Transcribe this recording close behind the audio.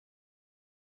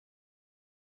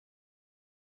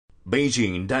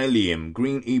Beijing Daelim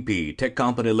Green EP Tech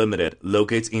Company Limited,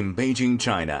 located in Beijing,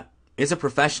 China, is a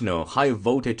professional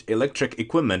high-voltage electric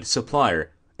equipment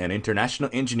supplier and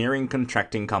international engineering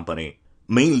contracting company,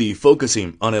 mainly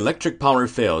focusing on electric power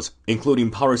fields, including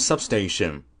power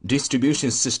substation, distribution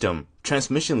system,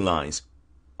 transmission lines.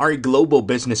 Our global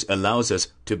business allows us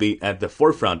to be at the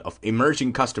forefront of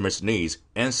emerging customers' needs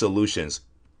and solutions.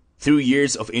 Through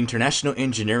years of international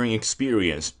engineering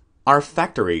experience, our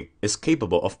factory is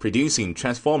capable of producing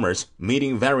transformers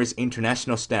meeting various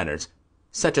international standards,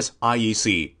 such as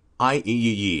IEC,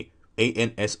 IEEE,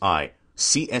 ANSI,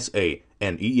 CSA,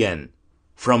 and EN.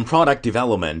 From product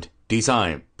development,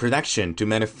 design, production to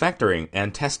manufacturing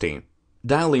and testing,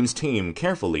 Daelim's team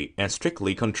carefully and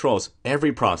strictly controls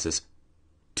every process.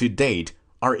 To date,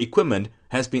 our equipment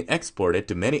has been exported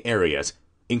to many areas,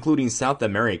 including South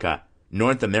America,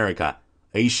 North America,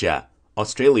 Asia,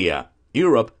 Australia,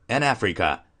 Europe, and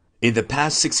Africa. In the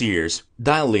past 6 years,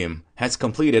 Daelim has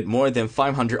completed more than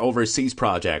 500 overseas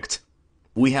projects.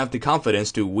 We have the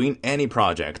confidence to win any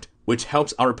project, which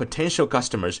helps our potential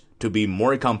customers to be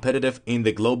more competitive in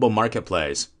the global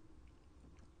marketplace.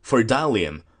 For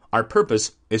Daelim, our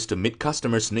purpose is to meet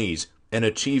customers' needs and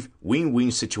achieve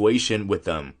win-win situation with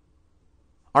them.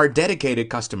 Our dedicated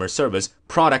customer service,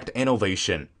 product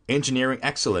innovation, engineering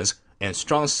excellence, and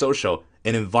strong social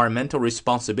and environmental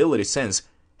responsibility sense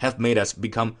have made us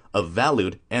become a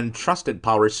valued and trusted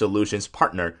power solutions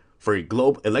partner for the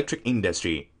global electric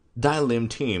industry. Daelim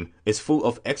team is full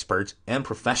of experts and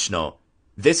professional.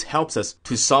 This helps us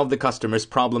to solve the customer's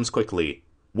problems quickly.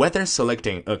 Whether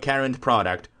selecting a current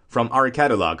product from our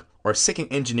catalog or seeking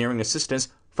engineering assistance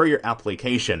for your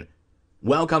application,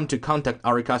 welcome to contact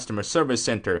our customer service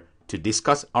center to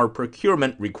discuss our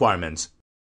procurement requirements.